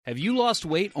Have you lost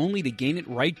weight only to gain it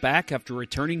right back after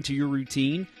returning to your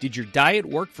routine? Did your diet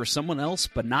work for someone else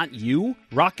but not you?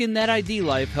 Rockin' That ID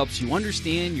Life helps you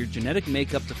understand your genetic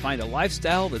makeup to find a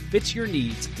lifestyle that fits your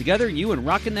needs. Together, you and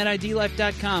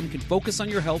RockinThatIDLife.com can focus on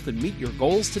your health and meet your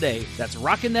goals today. That's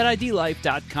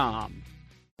RockinThatIDLife.com.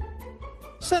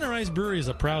 Center Ice Brewery is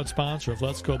a proud sponsor of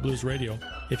Let's Go Blues Radio.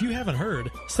 If you haven't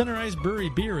heard, Center Ice Brewery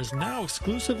beer is now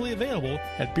exclusively available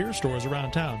at beer stores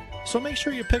around town, so make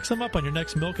sure you pick some up on your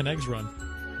next milk and eggs run.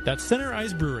 That's Center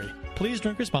Ice Brewery. Please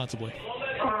drink responsibly.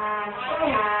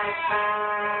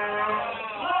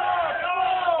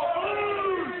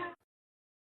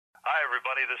 Hi,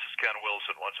 everybody. This is Ken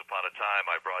Wilson. Once upon a time,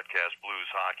 I broadcast blues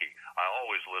hockey. I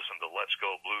always listen to Let's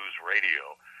Go Blues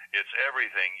Radio. It's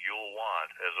everything you'll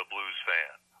want as a blues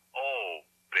fan. Oh,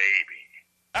 baby.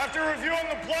 After reviewing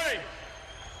the play,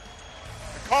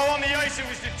 the call on the ice, it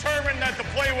was determined that the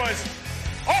play was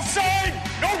offside,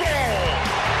 no goal.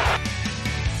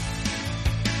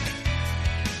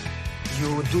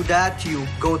 You do that, you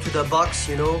go to the box,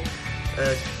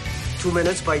 2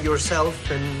 minutes by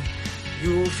yourself, and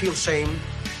you feel shame.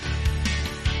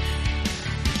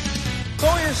 So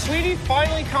your sweetie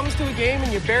finally comes to a game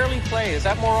and you barely play. Is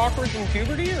that more awkward than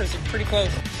puberty, or is it pretty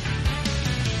close?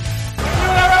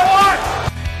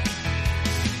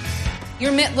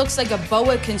 Your mitt looks like a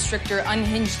boa constrictor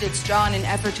unhinged its jaw in an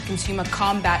effort to consume a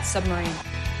combat submarine.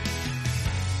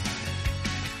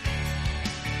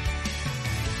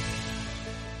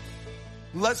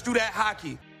 Let's do that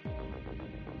hockey.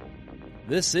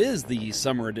 This is the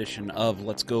summer edition of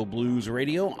Let's Go Blues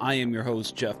Radio. I am your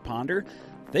host, Jeff Ponder.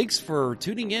 Thanks for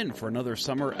tuning in for another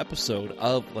summer episode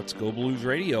of Let's Go Blues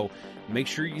Radio. Make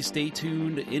sure you stay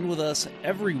tuned in with us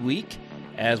every week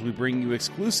as we bring you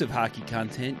exclusive hockey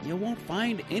content you won't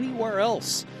find anywhere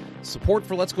else. Support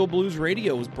for Let's Go Blues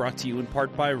Radio is brought to you in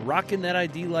part by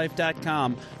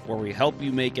RockinThatIDLife.com, where we help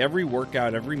you make every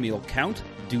workout, every meal count,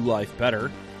 do life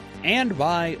better, and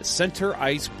by Center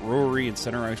Ice Brewery and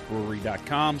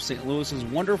CenterIceBrewery.com, St. Louis's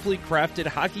wonderfully crafted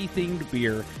hockey-themed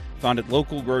beer found at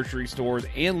local grocery stores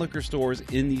and liquor stores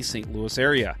in the St. Louis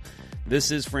area. This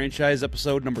is franchise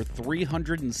episode number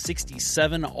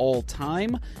 367 all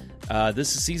time.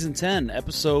 This is season 10,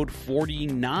 episode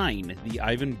 49, the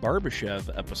Ivan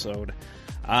Barbashev episode.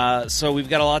 So we've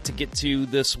got a lot to get to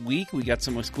this week. We got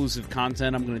some exclusive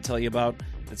content I'm going to tell you about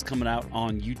that's coming out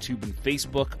on YouTube and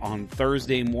Facebook on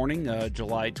Thursday morning,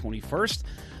 July 21st.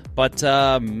 But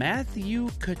Matthew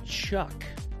Tkachuk,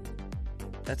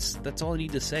 that's all I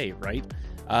need to say, right?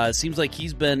 Seems like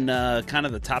he's been kind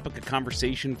of the topic of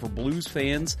conversation for Blues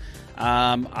fans.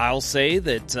 I'll say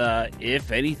that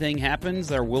if anything happens,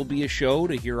 there will be a show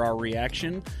to hear our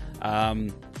reaction.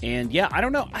 And yeah, I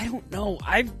don't know.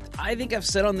 I think I've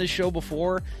said on this show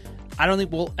before, I don't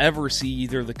think we'll ever see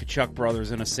either of the Tkachuk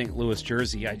brothers in a St. Louis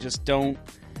jersey. I just don't.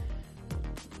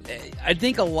 I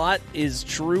think a lot is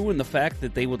true in the fact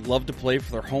that they would love to play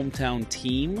for their hometown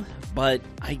team, but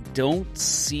I don't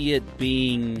see it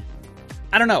being.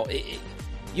 I don't know.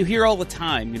 You hear all the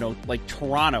time, like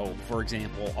Toronto, for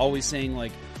example, always saying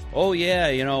like, oh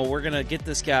yeah, we're going to get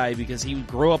this guy because he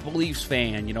grew up a Leafs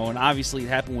fan, and obviously it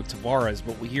happened with Tavares,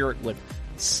 but we hear it with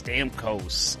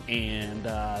Stamkos, and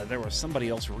there was somebody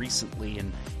else recently,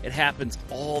 and it happens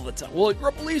all the time. Well, he grew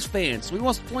up a Leafs fan, so he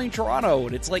wants to play in Toronto,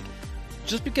 and it's like,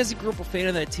 just because he grew up a fan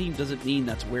of that team doesn't mean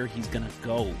that's where he's going to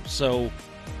go. So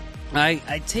I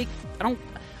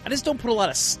just don't put a lot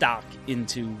of stock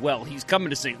into, well, he's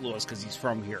coming to St. Louis because he's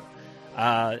from here.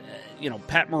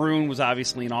 Pat Maroon was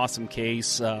obviously an awesome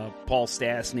case. Paul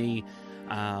Stastny,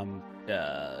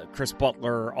 Chris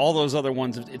Butler, all those other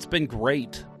ones. It's been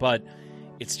great, but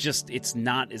it's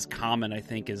not as common, I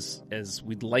think, as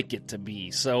we'd like it to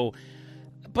be. So,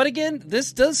 but again,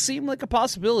 this does seem like a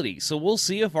possibility. So we'll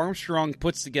see if Armstrong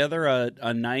puts together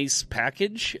a nice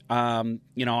package.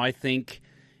 I think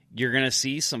you're going to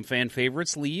see some fan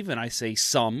favorites leave, and I say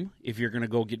some if you're going to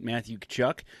go get Matthew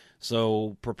Tkachuk.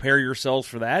 So prepare yourselves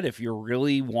for that. If you're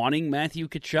really wanting Matthew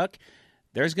Tkachuk,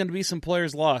 there's going to be some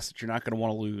players lost that you're not going to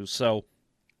want to lose. So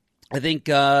I think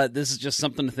this is just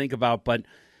something to think about. But,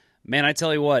 man, I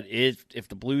tell you what, if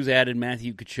the Blues added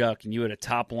Matthew Tkachuk and you had a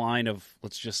top line of,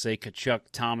 let's just say, Tkachuk,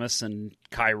 Thomas, and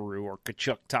Kyrou, or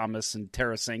Tkachuk, Thomas, and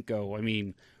Tarasenko, I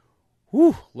mean,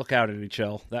 look out,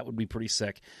 NHL. That would be pretty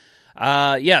sick.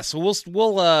 So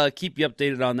we'll keep you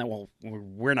updated on that. Well,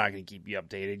 we're not going to keep you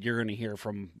updated. You're going to hear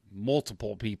from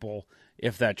multiple people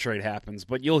if that trade happens,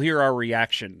 but you'll hear our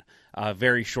reaction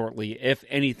very shortly if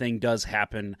anything does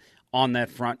happen on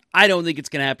that front. I don't think it's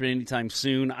going to happen anytime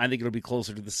soon. I think it'll be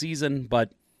closer to the season,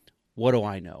 but what do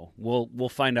I know? We'll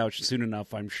find out soon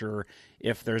enough, I'm sure,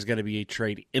 if there's going to be a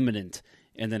trade imminent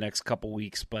in the next couple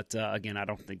weeks. But again, I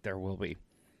don't think there will be.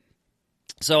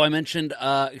 So I mentioned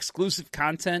exclusive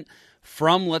content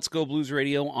from Let's Go Blues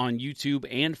Radio on YouTube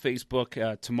and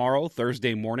Facebook tomorrow,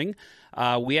 Thursday morning.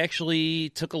 We actually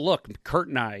took a look. Kurt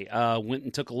and I went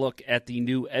and took a look at the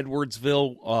new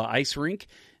Edwardsville ice rink,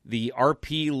 the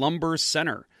RP Lumber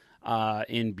Center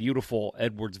in beautiful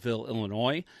Edwardsville,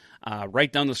 Illinois.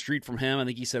 Right down the street from him. I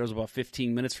think he said it was about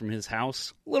 15 minutes from his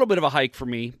house. A little bit of a hike for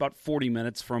me, about 40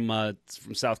 minutes from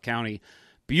South County.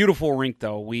 Beautiful rink,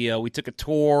 though. We took a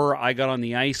tour. I got on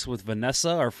the ice with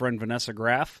Vanessa, our friend Vanessa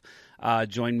Graff,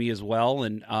 joined me as well,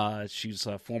 and she's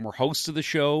a former host of the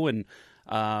show, and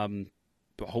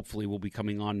hopefully will be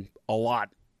coming on a lot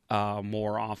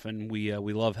more often. We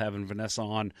love having Vanessa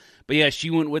on. But yeah, she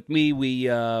went with me. We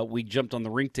jumped on the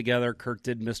rink together. Kurt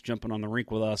did miss jumping on the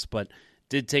rink with us, but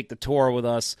did take the tour with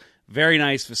us. Very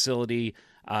nice facility.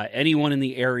 Anyone in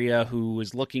the area who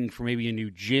is looking for maybe a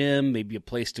new gym, maybe a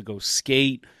place to go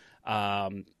skate.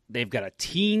 They've got a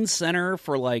teen center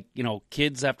for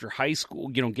kids after high school,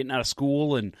 getting out of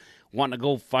school and wanting to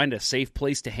go find a safe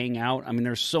place to hang out. I mean,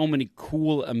 there's so many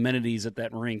cool amenities at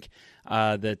that rink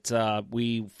that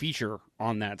we feature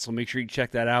on that. So make sure you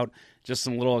check that out. Just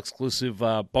some little exclusive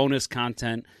bonus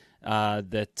content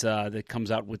that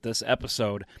comes out with this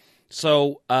episode.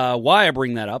 So why I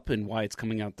bring that up and why it's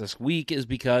coming out this week is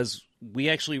because we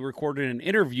actually recorded an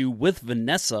interview with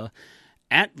Vanessa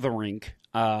at the rink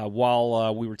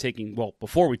while we were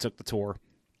before we took the tour.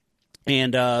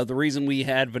 And the reason we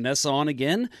had Vanessa on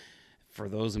again, for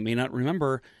those who may not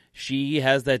remember, she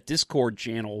has that Discord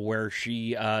channel where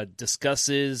she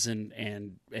discusses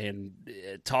and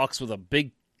talks with a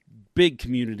big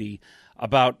community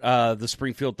about the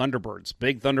Springfield Thunderbirds.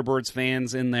 Big Thunderbirds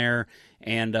fans in there,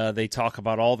 and they talk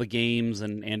about all the games,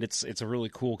 and it's a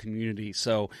really cool community.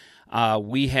 So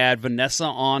we had Vanessa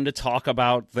on to talk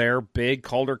about their big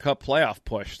Calder Cup playoff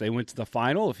push. They went to the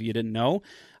final, if you didn't know,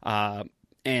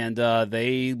 and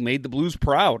they made the Blues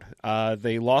proud.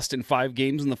 They lost in 5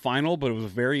 games in the final, but it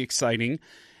was very exciting.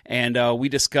 And we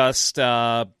discussed... there's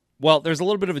a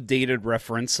little bit of a dated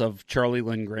reference of Charlie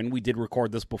Lindgren. We did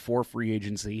record this before free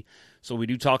agency, so we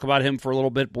do talk about him for a little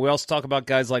bit, but we also talk about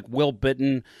guys like Will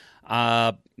Bitton,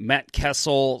 Matt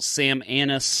Kessel, Sam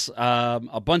Annis,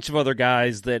 a bunch of other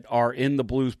guys that are in the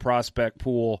Blues prospect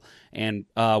pool, and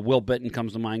Will Bitton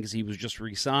comes to mind because he was just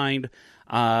re-signed.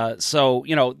 There's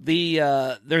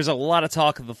a lot of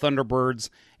talk of the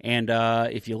Thunderbirds, and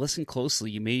if you listen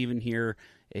closely, you may even hear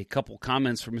a couple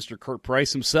comments from Mr. Kurt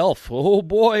Price himself. Oh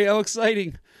boy, how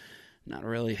exciting! Not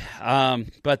really, he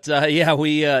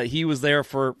was there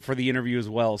for the interview as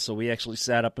well. So we actually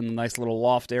sat up in the nice little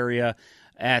loft area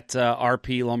at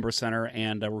RP Lumber Center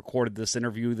and recorded this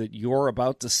interview that you're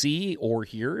about to see or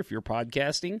hear if you're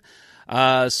podcasting.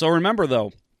 So remember,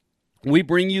 though, we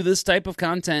bring you this type of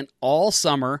content all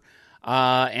summer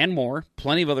and more.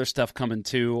 Plenty of other stuff coming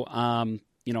too.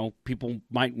 People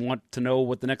might want to know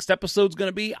what the next episode's going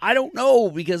to be. I don't know,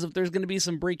 because if there's going to be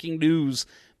some breaking news,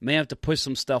 may have to push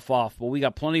some stuff off. But we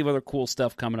got plenty of other cool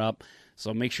stuff coming up,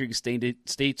 so make sure you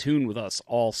stay tuned with us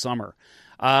all summer.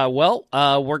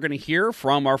 We're going to hear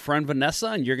from our friend Vanessa,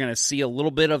 and you're going to see a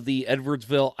little bit of the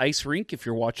Edwardsville ice rink if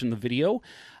you're watching the video.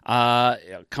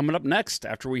 Coming up next,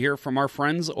 after we hear from our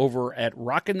friends over at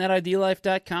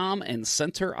RockinThatIDLife.com and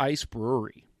Center Ice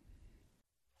Brewery.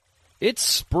 It's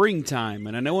springtime,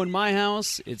 and I know in my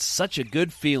house, it's such a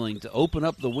good feeling to open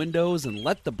up the windows and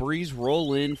let the breeze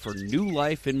roll in for new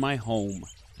life in my home.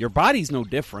 Your body's no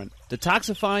different.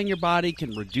 Detoxifying your body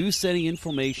can reduce any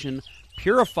inflammation,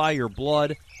 purify your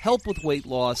blood, help with weight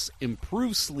loss,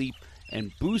 improve sleep,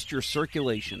 and boost your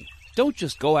circulation. Don't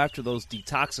just go after those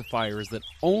detoxifiers that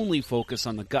only focus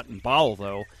on the gut and bowel,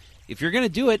 though. If you're going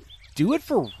to do it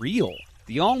for real.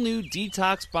 The all-new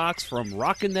Detox Box from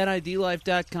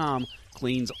RockinThatIDLife.com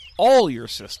cleans all your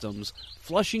systems,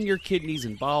 flushing your kidneys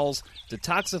and bowels,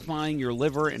 detoxifying your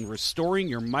liver, and restoring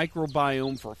your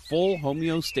microbiome for full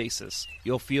homeostasis.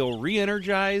 You'll feel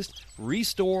re-energized,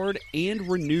 restored, and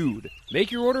renewed.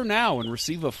 Make your order now and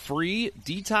receive a free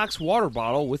detox water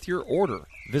bottle with your order.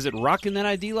 Visit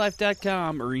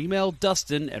RockinThatIDLife.com or email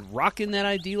Dustin at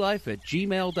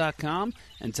RockinThatIDLife@gmail.com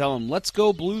and tell him Let's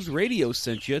Go Blues Radio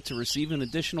sent you to receive an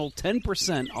additional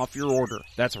 10% off your order.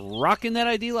 That's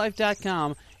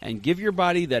RockinThatIDLife.com, and give your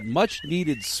body that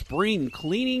much-needed spring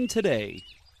cleaning today.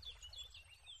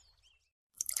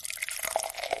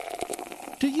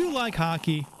 Do you like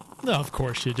hockey? No, of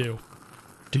course you do.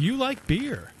 Do you like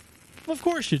beer? Of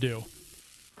course you do.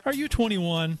 Are you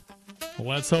 21?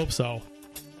 Let's hope so.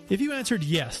 If you answered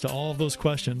yes to all of those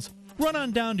questions, run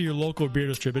on down to your local beer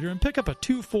distributor and pick up a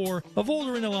 2-4 of Old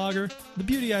Arena Lager, the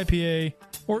Beauty IPA,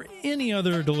 or any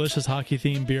other delicious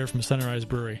hockey-themed beer from Center Ice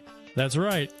Brewery. That's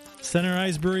right, Center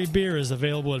Ice Brewery beer is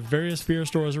available at various beer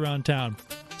stores around town,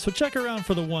 so check around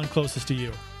for the one closest to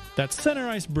you. That's Center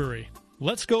Ice Brewery.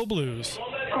 Let's go Blues!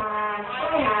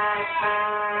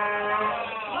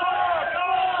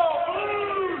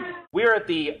 We are at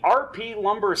the RP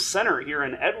Lumber Center here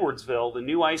in Edwardsville, the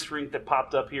new ice rink that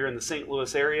popped up here in the St.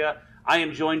 Louis area. I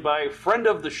am joined by a friend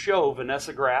of the show,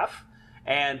 Vanessa Graff.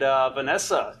 And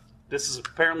Vanessa, this has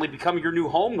apparently become your new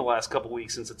home the last couple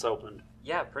weeks since it's opened.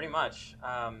 Yeah, pretty much.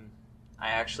 I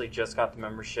actually just got the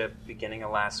membership beginning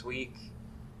of last week.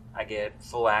 I get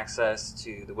full access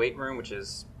to the weight room, which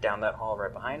is down that hall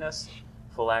right behind us.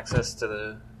 Full access to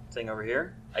the thing over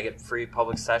here. I get free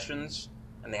public sessions,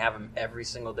 and they have them every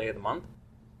single day of the month.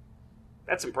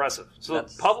 That's impressive. So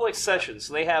public sessions,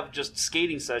 so they have just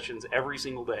skating sessions every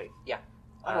single day. Yeah.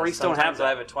 Rinks don't have that. I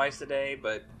have it twice a day,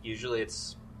 but usually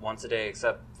it's once a day,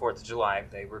 except 4th of July.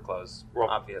 They were closed,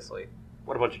 obviously.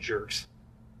 What a bunch of jerks.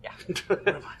 Yeah.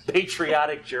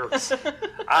 Patriotic jerks.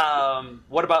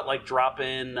 What about like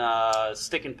drop-in,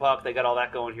 stick and puck? They got all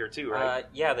that going here too, right?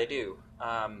 Yeah, they do.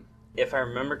 If I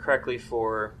remember correctly,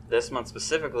 for this month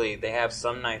specifically, they have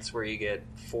some nights where you get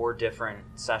 4 different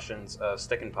sessions of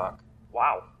stick and puck.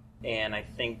 Wow. And I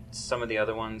think some of the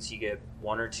other ones you get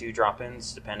 1 or 2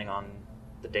 drop-ins depending on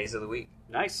the days of the week.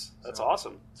 Nice. That's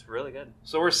awesome. It's really good.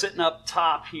 So we're sitting up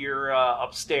top here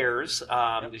upstairs.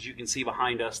 Yep. As you can see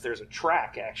behind us, there's a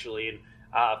track actually. And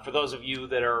for those of you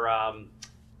that are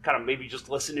kind of maybe just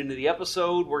listening to the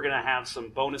episode, we're going to have some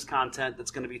bonus content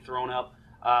that's going to be thrown up.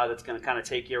 That's going to kind of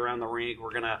take you around the rink.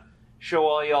 We're going to show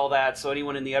all that. So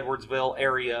anyone in the Edwardsville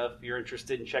area, if you're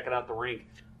interested in checking out the rink,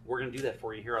 we're going to do that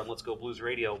for you here on Let's Go Blues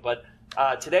Radio. But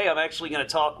today I'm actually going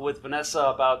to talk with Vanessa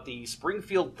about the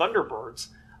Springfield Thunderbirds.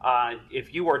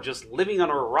 If you are just living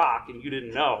under a rock and you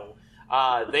didn't know,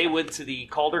 they went to the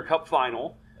Calder Cup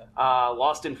final,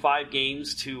 lost in 5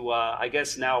 games to, I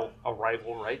guess now a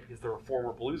rival, right? Because they're a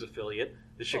former Blues affiliate,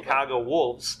 the Chicago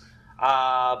Wolves.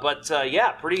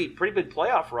 Yeah, pretty big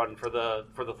playoff run for the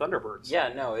Thunderbirds.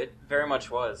 Yeah, no, it very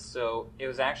much was. So it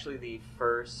was actually the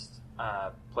first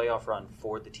playoff run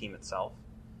for the team itself.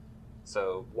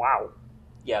 So wow,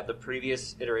 yeah, the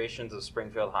previous iterations of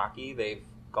Springfield hockey, they've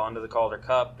gone to the Calder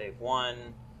Cup, they've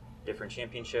won different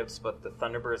championships, but the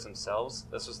Thunderbirds themselves,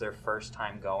 this was their first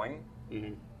time going,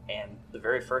 and the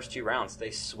very first 2 rounds,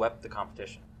 they swept the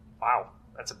competition. Wow,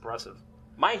 that's impressive.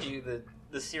 Mind you,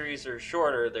 the series are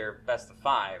shorter, they're best of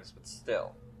 5s, but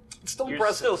still. It's still You're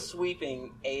impressive. Still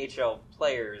sweeping AHL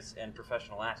players and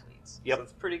professional athletes. Yep. So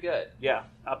it's pretty good. Yeah,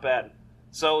 not bad.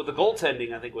 So the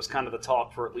goaltending, I think, was kind of the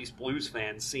talk for at least Blues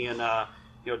fans, seeing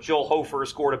Joel Hofer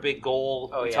scored a big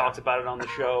goal. We talked about it on the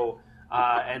show.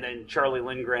 And then Charlie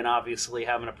Lindgren, obviously,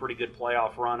 having a pretty good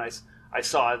playoff run. I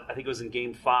saw it, I think it was in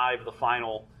Game 5 of the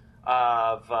final.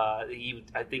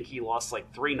 I think he lost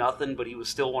like 3-0, but he was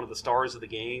still one of the stars of the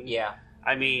game. Yeah.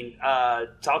 I mean,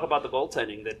 talk about the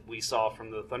goaltending that we saw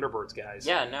from the Thunderbirds guys.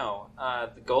 Yeah, no.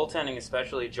 The goaltending,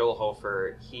 especially Joel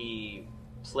Hofer, he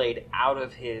played out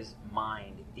of his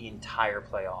mind the entire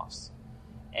playoffs.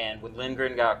 And when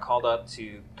Lindgren got called up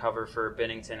to cover for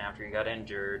Binnington after he got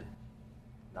injured,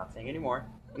 nothing anymore.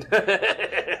 We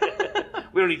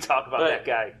don't need to talk about that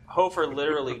guy. Hofer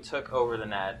literally took over the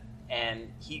net,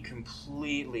 and he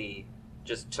completely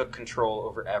just took control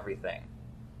over everything.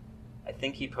 I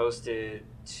think he posted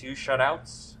 2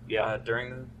 shutouts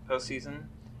during the postseason,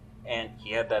 and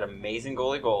he had that amazing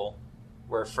goalie goal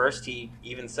where first he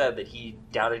even said that he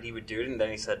doubted he would do it, and then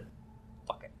he said,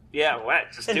 fuck it. Yeah,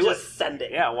 just do it. Just send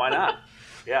it. Yeah, why not?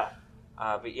 Yeah.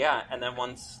 And then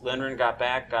once Lindgren got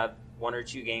 1 or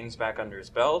 2 games back under his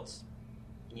belt,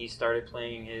 he started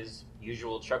playing his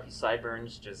usual Chucky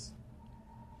sideburns, just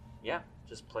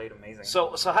played amazing.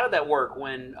 So how did that work?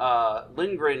 When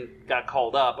Lindgren got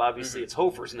called up, obviously it's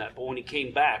Hofer's net, but when he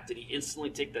came back, did he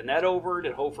instantly take the net over?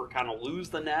 Did Hofer kind of lose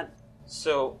the net?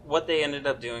 So what they ended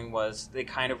up doing was they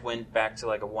kind of went back to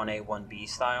like a 1A, 1B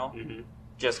style,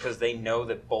 just because they know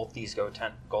that both these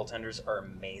goaltenders are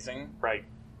amazing. Right.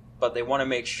 But they want to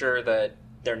make sure that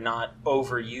they're not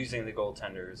overusing the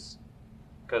goaltenders.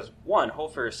 Because, one,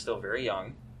 Hofer is still very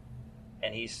young,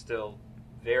 and he still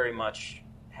very much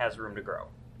has room to grow.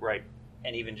 Right.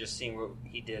 And even just seeing what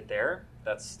he did there,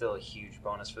 that's still a huge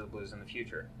bonus for the Blues in the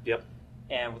future. Yep.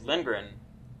 And with Lindgren,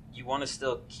 you want to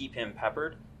still keep him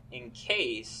peppered in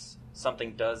case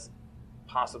something does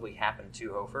possibly happen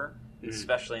to Hofer,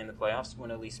 especially in the playoffs. You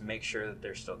want to at least make sure that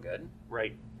they're still good.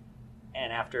 Right.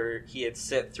 And after he had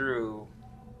sit through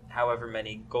however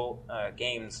many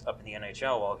games up in the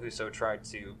NHL while Husso tried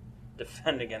to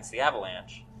defend against the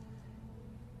Avalanche.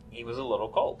 He was a little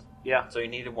cold. Yeah. So he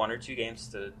needed 1 or 2 games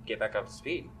to get back up to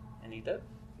speed, and he did.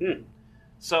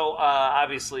 So,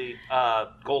 obviously,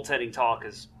 goaltending talk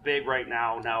is big right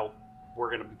now. Now, we're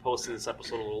going to be posting this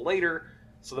episode a little later.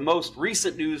 So the most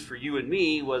recent news for you and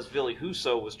me was Ville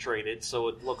Husso was traded. So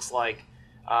it looks like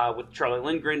with Charlie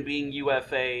Lindgren being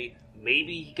UFA,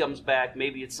 maybe he comes back,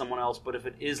 maybe it's someone else. But if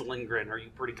it is Lindgren, are you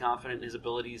pretty confident in his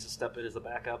abilities to step in as the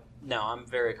backup? No, I'm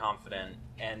very confident.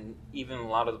 And even a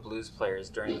lot of the Blues players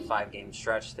during the 5-game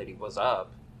stretch that he was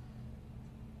up,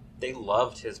 they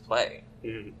loved his play.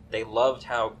 Mm-hmm. They loved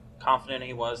how confident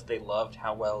he was. They loved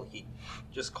how well he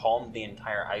just calmed the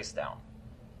entire ice down.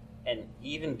 And he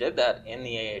even did that in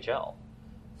the AHL.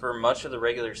 For much of the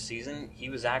regular season, he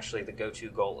was actually the go-to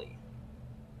goalie.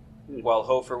 While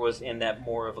Hofer was in that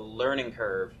more of a learning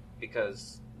curve,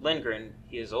 because Lindgren,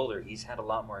 he is older, he's had a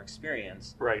lot more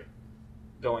experience. Right.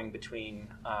 Going between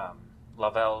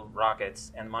Laval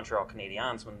Rockets and Montreal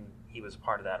Canadiens when he was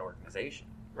part of that organization.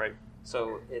 Right.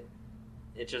 So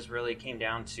it just really came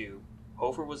down to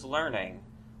Hofer was learning,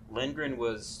 Lindgren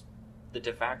was the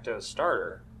de facto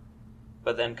starter,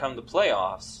 but then come the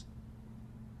playoffs,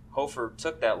 Hofer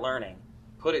took that learning,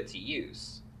 put it to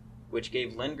use, which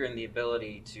gave Lindgren the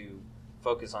ability to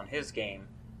focus on his game,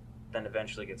 then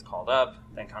eventually gets called up,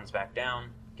 then comes back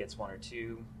down, gets 1 or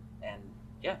 2, and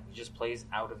yeah, he just plays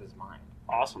out of his mind.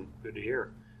 Awesome. Good to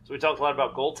hear. So we talked a lot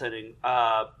about goaltending.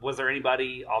 Was there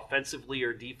anybody offensively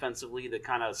or defensively that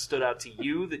kind of stood out to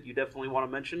you that you definitely want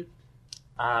to mention?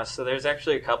 So there's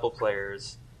actually a couple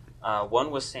players.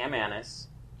 One was Sam Annis.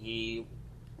 He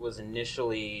was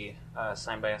initially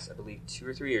signed by us, I believe, 2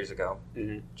 or 3 years ago,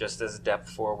 just as a depth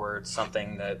forward,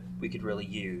 something that we could really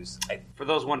use. For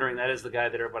those wondering, that is the guy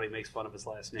that everybody makes fun of his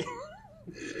last name.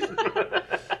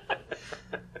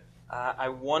 I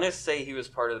want to say he was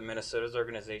part of the Minnesota's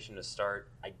organization to start.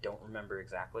 I don't remember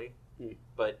exactly,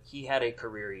 but he had a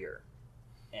career year,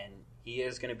 and he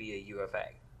is going to be a UFA.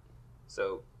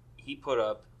 So he put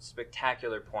up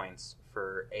spectacular points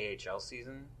for AHL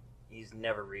season. He's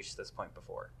never reached this point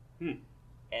before.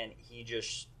 And he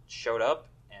just showed up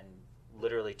and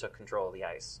literally took control of the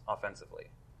ice offensively.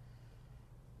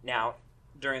 Now,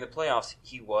 during the playoffs,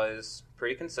 he was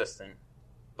pretty consistent,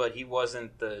 but he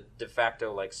wasn't the de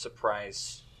facto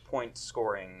surprise point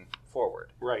scoring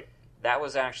forward. Right. That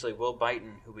was actually Will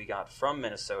Byton, who we got from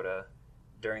Minnesota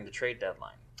during the trade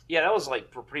deadline. Yeah, that was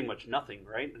for pretty much nothing,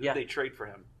 right? Who Yeah. did they trade for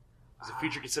him? Was it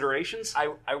future considerations?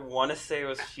 I want to say it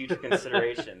was future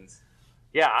considerations.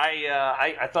 Yeah,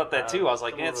 I thought that too. I was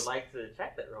like, someone would like to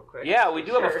check that real quick. Yeah, we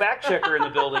do have a fact checker in the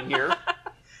building here.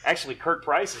 Actually, Kurt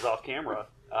Price is off camera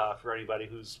for anybody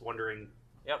who's wondering.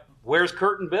 Yep. Where's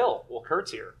Kurt and Bill? Well,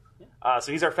 Kurt's here,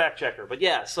 so he's our fact checker. But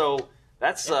yeah, so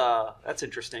that's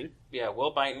interesting. Yeah,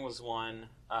 Will Byton was one.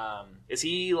 Is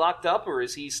he locked up, or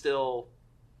is he still?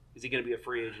 Is he going to be a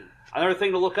free agent? Another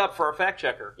thing to look up for our fact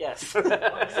checker. Yes,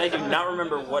 I do not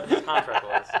remember what his contract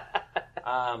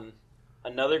was.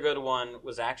 Another good one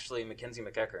was actually Mackenzie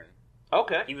McEachern.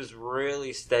 Okay. He was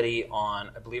really steady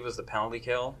on, I believe it was the penalty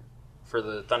kill for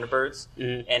the Thunderbirds,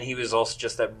 and he was also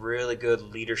just that really good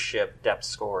leadership depth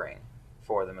scoring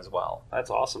for them as well. That's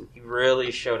awesome. He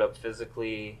really showed up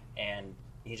physically, and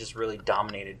he just really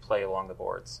dominated play along the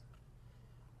boards.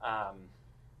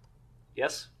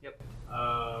 Yes? Yep.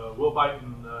 Will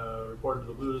Byton reported to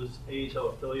the Blues AHL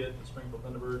affiliate, the Springfield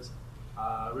Thunderbirds.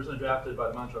 Originally drafted by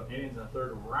the Montreal Canadiens in the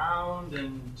 3rd round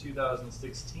in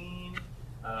 2016.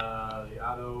 The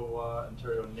Ottawa,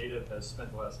 Ontario native has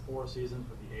spent the last 4 seasons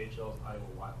with the AHL's Iowa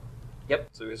Wild. Yep,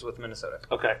 so he was with Minnesota.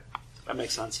 Okay, that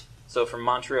makes sense. So from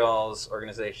Montreal's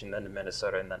organization, then to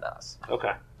Minnesota, and then to us.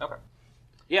 Okay.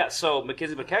 Yeah, so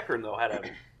Mackenzie McEachern, though, had a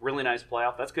really nice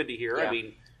playoff. That's good to hear. Yeah. I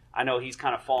mean, I know he's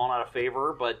kind of fallen out of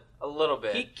favor, but a little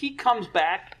bit. He comes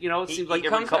back, it seems like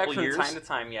every couple years. From time to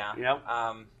time, yeah. Yep.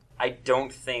 I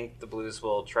don't think the Blues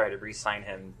will try to re-sign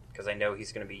him because I know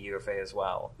he's going to be UFA as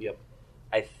well. Yep.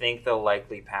 I think they'll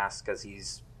likely pass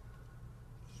because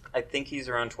I think he's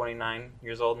around 29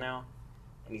 years old now,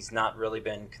 and he's not really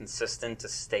been consistent to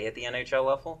stay at the NHL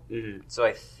level. Mm-hmm. So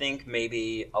I think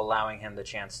maybe allowing him the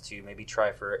chance to maybe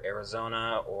try for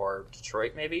Arizona or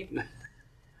Detroit, maybe.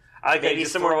 Maybe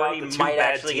somewhere where he might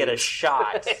actually get a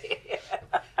shot.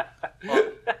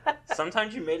 Well,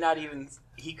 sometimes you may not even.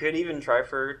 He could even try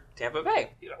for Tampa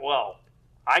Bay. Well,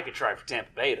 I could try for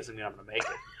Tampa Bay. It doesn't mean I'm going to make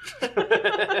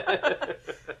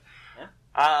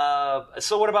it.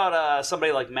 So what about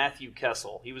somebody like Matthew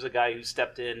Kessel? He was a guy who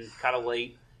stepped in kind of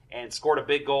late and scored a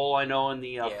big goal, I know, in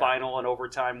the final and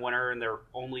overtime winner and their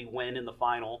only win in the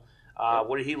final.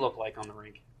 What did he look like on the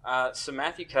rink? So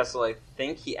Matthew Kessel, I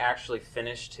think he actually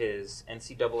finished his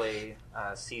NCAA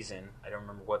season. I don't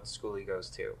remember what school he goes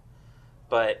to.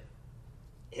 But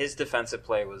his defensive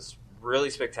play was really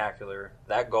spectacular.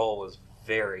 That goal was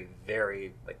very,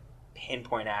 very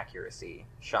pinpoint accuracy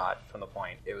shot from the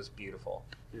point. It was beautiful.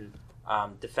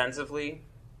 Defensively,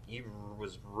 he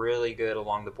was really good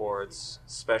along the boards,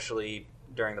 especially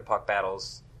during the puck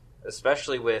battles.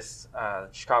 Especially with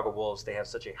Chicago Wolves, they have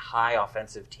such a high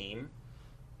offensive team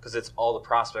because it's all the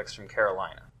prospects from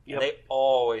Carolina. Yep. They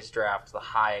always draft the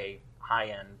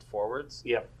high-end forwards.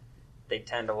 Yep. They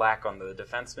tend to lack on the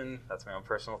defensemen. That's my own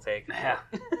personal take. Yeah.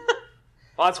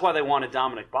 Well, that's why they wanted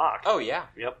Dominic Bach. Oh, yeah.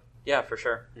 Yep. Yeah, for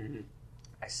sure. Mm-hmm.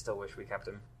 I still wish we kept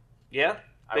him. Yeah?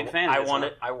 Big fan of his,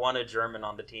 I want a German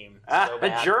on the team. So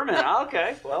a German.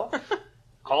 Okay. Well,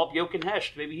 call up Jochen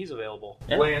Hecht. Maybe he's available.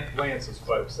 Yeah. Lance was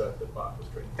quite upset that Bach was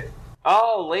pretty good.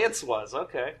 Oh, Lance was.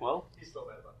 Okay. Well, he's still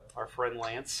mad about that. Our friend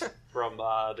Lance from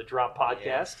the Drop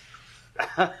Podcast.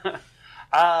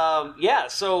 Yeah.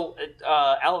 So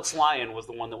Alex Lyon was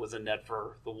the one that was in net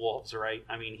for the Wolves, right?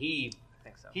 I mean, I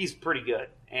think so. He's pretty good.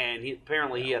 And he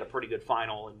had a pretty good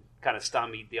final and kind of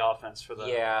stymied the offense for the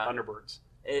Thunderbirds.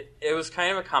 It was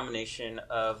kind of a combination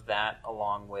of that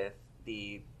along with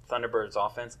the Thunderbirds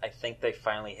offense. I think they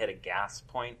finally hit a gas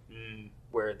point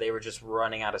where they were just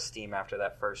running out of steam after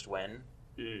that first win.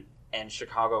 And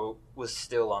Chicago was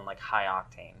still on high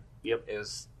octane. Yep.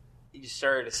 You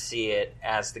started to see it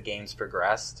as the games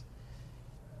progressed.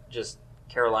 Just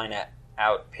Carolina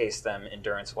outpaced them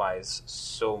endurance-wise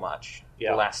so much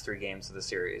the last 3 games of the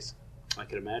series. I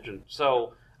can imagine.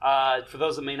 So, for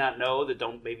those that may not know, that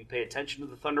don't maybe pay attention to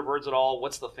the Thunderbirds at all,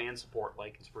 what's the fan support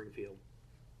like in Springfield?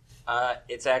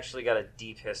 It's actually got a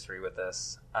deep history with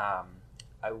this.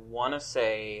 I want to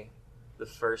say the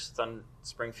first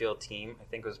Springfield team, I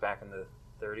think, was back in the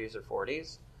 30s or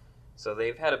 40s. So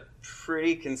they've had a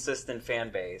pretty consistent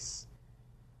fan base.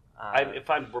 If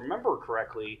I remember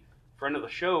correctly, friend of the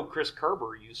show, Chris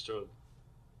Kerber, used to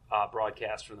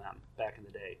broadcast for them back in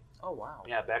the day. Oh, wow.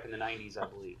 Yeah, back in the 90s, I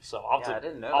believe. So I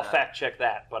didn't know I'll that. fact check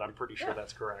that, but I'm pretty sure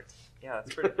that's correct. Yeah,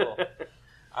 that's pretty cool.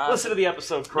 Listen to the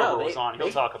episode Kerber was on. He'll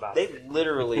talk about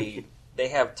it. They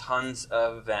have tons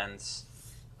of events.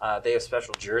 They have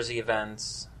special jersey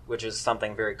events, which is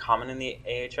something very common in the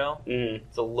AHL.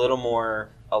 It's a little more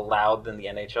allowed than the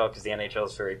NHL because the NHL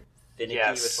is very finicky.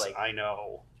 Yes, I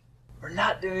know. We're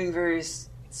not doing very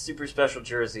super special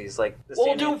jerseys.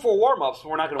 We'll do them for warm-ups, but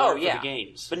we're not going to work for the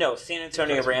games. But no, San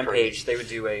Antonio Rampage, they would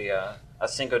do a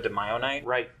Cinco de Mayo night.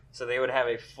 Right. So they would have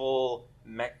a full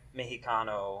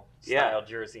Mexicano-style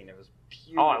jersey, and it was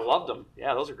beautiful. Oh, I loved them.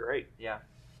 Yeah, those are great. Yeah.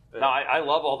 No, I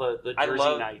love all the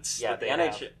jersey nights. Yeah, that they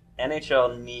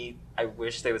NHL I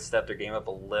wish they would step their game up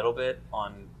a little bit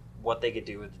on what they could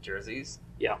do with the jerseys.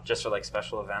 Yeah. Just for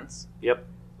special events. Yep.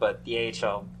 But the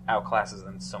AHL outclasses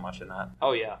them so much in that.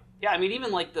 Oh yeah. Yeah, I mean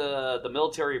even the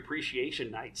military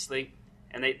appreciation nights, they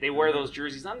wear those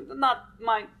jerseys. Not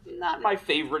my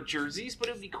favorite jerseys, but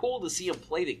it'd be cool to see them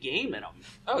play the game in them.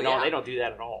 Oh yeah. They don't do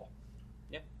that at all.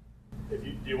 Do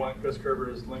you want Chris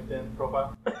Kerber's LinkedIn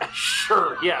profile?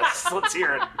 Sure, yes. Let's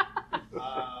hear it.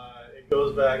 It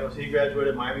goes back, he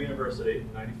graduated Miami University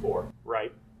in 94.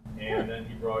 Right. And then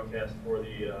he broadcast for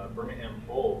the Birmingham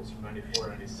Bulls from 94 to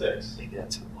 96. Maybe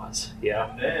that's who it was.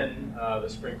 Yeah. And then the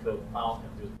Springfield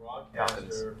Falcons. He was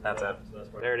broadcaster. That's it. So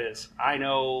there it is. I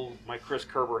know my Chris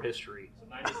Kerber history. So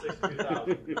 96 to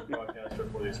 2000, he was broadcaster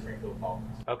for the Springfield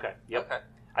Falcons. Okay. Yep. Okay.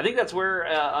 I think that's where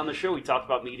on the show we talked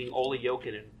about meeting Ole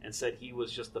Jokinen and said he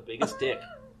was just the biggest dick.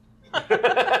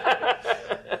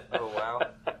 Oh, wow.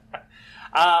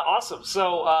 Awesome.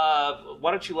 So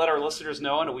why don't you let our listeners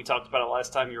know, I know we talked about it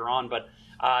last time you were on, but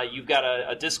you've got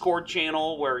a Discord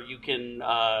channel where you can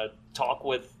talk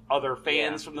with other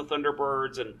fans from the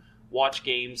Thunderbirds and watch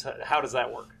games. How does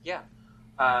that work? Yeah.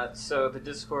 So the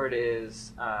Discord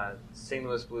is St.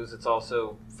 Louis Blues. It's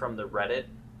also from the Reddit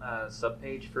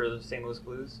subpage for the St. Louis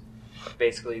Blues.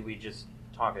 Basically, we just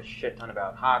talk a shit ton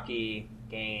about hockey,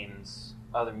 games,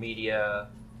 other media.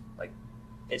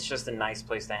 It's just a nice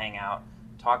place to hang out,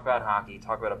 talk about hockey,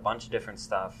 talk about a bunch of different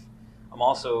stuff. I'm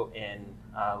also in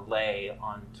Lay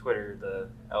on Twitter, the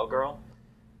L Girl.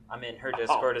 I'm in her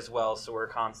Discord as well, so we're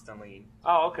constantly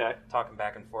talking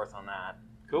back and forth on that.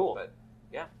 Cool. But,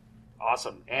 yeah.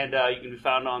 Awesome. And you can be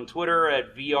found on Twitter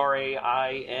at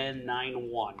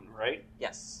VRAIN91, right?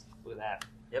 Yes. Look at that.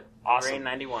 Yep. Awesome.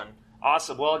 VRAIN91.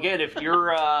 Awesome. Well, again, if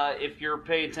you're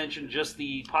paying attention to just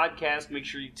the podcast, make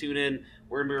sure you tune in.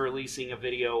 We're going to be releasing a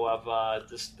video of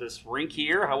this rink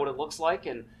here, what it looks like,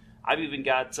 and I've even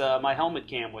got my helmet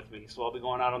cam with me, so I'll be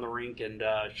going out on the rink and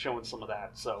showing some of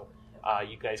that. So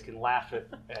you guys can laugh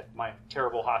at my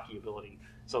terrible hockey ability.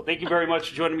 So thank you very much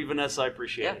for joining me, Vanessa. I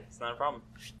appreciate it. Yeah, it's not a problem.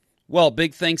 Well,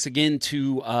 big thanks again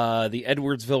to the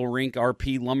Edwardsville Rink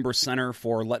RP Lumber Center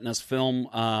for letting us film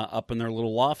up in their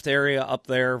little loft area up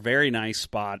there. Very nice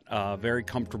spot, very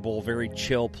comfortable, very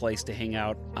chill place to hang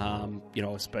out,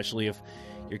 especially if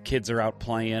your kids are out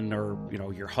playing or,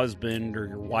 your husband or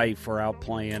your wife are out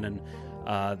playing and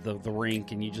the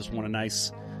rink, and you just want a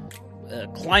nice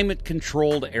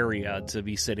climate-controlled area to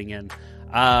be sitting in.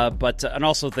 And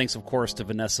also thanks, of course, to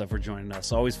Vanessa for joining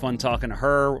us. Always fun talking to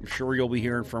her. I'm sure you'll be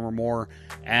hearing from her more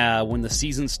when the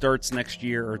season starts next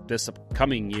year or this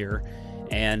upcoming year.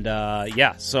 And,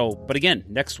 but again,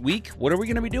 next week, what are we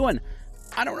going to be doing?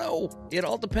 I don't know. It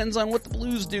all depends on what the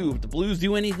Blues do. If the Blues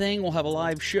do anything, we'll have a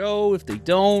live show. If they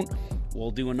don't,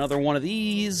 we'll do another one of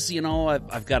these.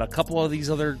 I've got a couple of these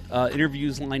other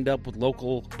interviews lined up with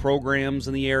local programs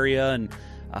in the area and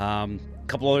a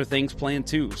couple other things planned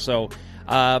too. So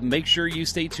make sure you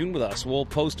stay tuned with us. We'll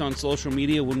post on social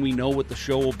media when we know what the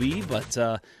show will be, but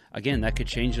again, that could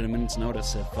change in a minute's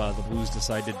notice if the Blues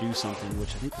decide to do something,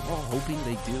 which I think we're all hoping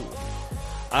they do.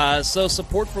 So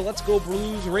support for Let's Go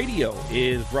Blues Radio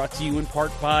is brought to you in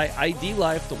part by ID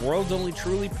Life, the world's only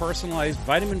truly personalized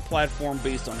vitamin platform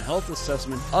based on health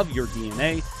assessment of your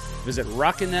DNA. Visit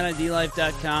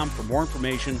rockinthatidlife.com for more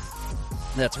information.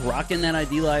 That's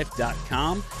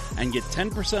rockinthatidlife.com and get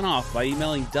 10% off by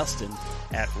emailing Dustin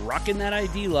at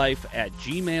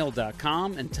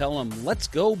rockinthatidlife@gmail.com and tell him Let's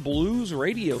Go Blues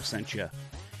Radio sent you.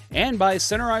 And by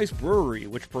Center Ice Brewery,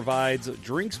 which provides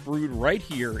drinks brewed right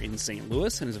here in St.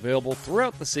 Louis and is available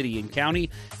throughout the city and county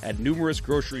at numerous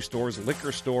grocery stores,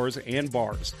 liquor stores, and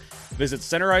bars. Visit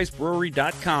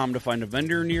centericebrewery.com to find a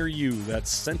vendor near you.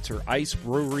 That's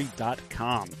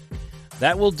centericebrewery.com.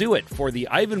 That will do it for the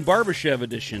Ivan Barbashev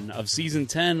edition of Season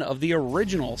 10 of the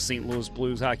original St. Louis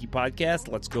Blues Hockey Podcast,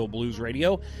 Let's Go Blues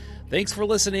Radio. Thanks for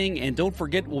listening, and don't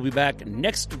forget we'll be back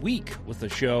next week with a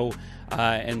show,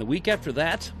 and the week after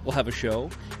that we'll have a show,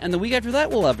 and the week after that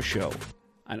we'll have a show.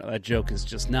 I know that joke is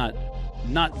just not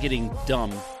getting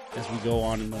dumb as we go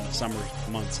on in the summer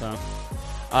months, huh?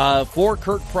 For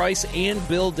Kirk Price and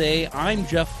Bill Day, I'm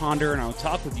Jeff Ponder, and I'll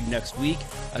talk with you next week.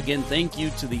 Again, thank you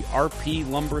to the RP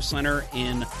Lumber Center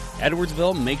in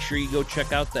Edwardsville. Make sure you go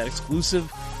check out that exclusive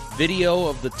video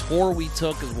of the tour we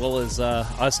took, as well as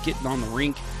us getting on the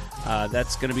rink.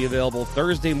 That's going to be available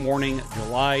Thursday morning,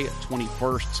 July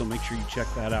 21st, so make sure you check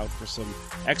that out for some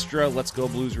extra Let's Go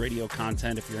Blues Radio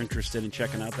content if you're interested in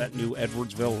checking out that new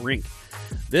Edwardsville rink.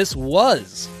 This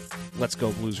was Let's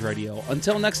Go Blues Radio.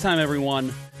 Until next time,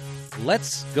 everyone,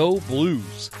 let's go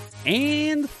Blues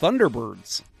and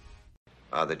Thunderbirds.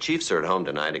 The Chiefs are at home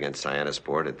tonight against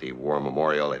Cyanosport at the War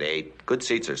Memorial at 8. Good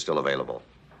seats are still available.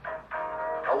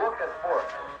 A look at four.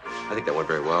 I think that went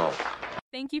very well.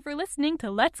 Thank you for listening to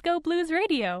Let's Go Blues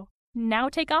Radio. Now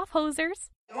take off, hosers.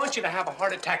 I want you to have a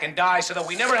heart attack and die so that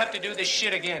we never have to do this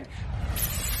shit again.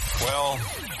 Well,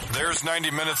 there's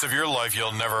 90 minutes of your life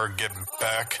you'll never get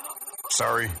back.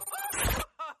 Sorry.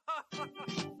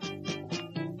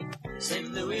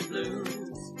 St. Louis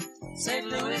Blues, St.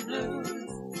 Louis Blues.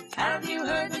 Have you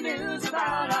heard the news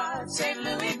about our St.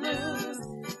 Louis Blues?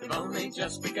 They've only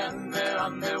just begun, they're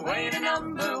on their way to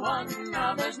number one.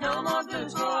 Now there's no more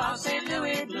blues for our St.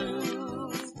 Louis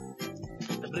Blues.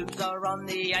 The Blues are on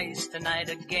the ice tonight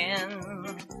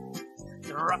again.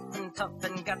 They're rough and tough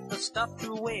and got the stuff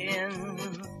to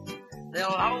win. They'll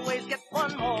always get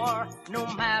one more, no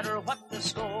matter what the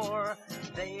score.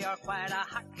 They are quite a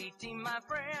hockey team, my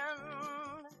friend.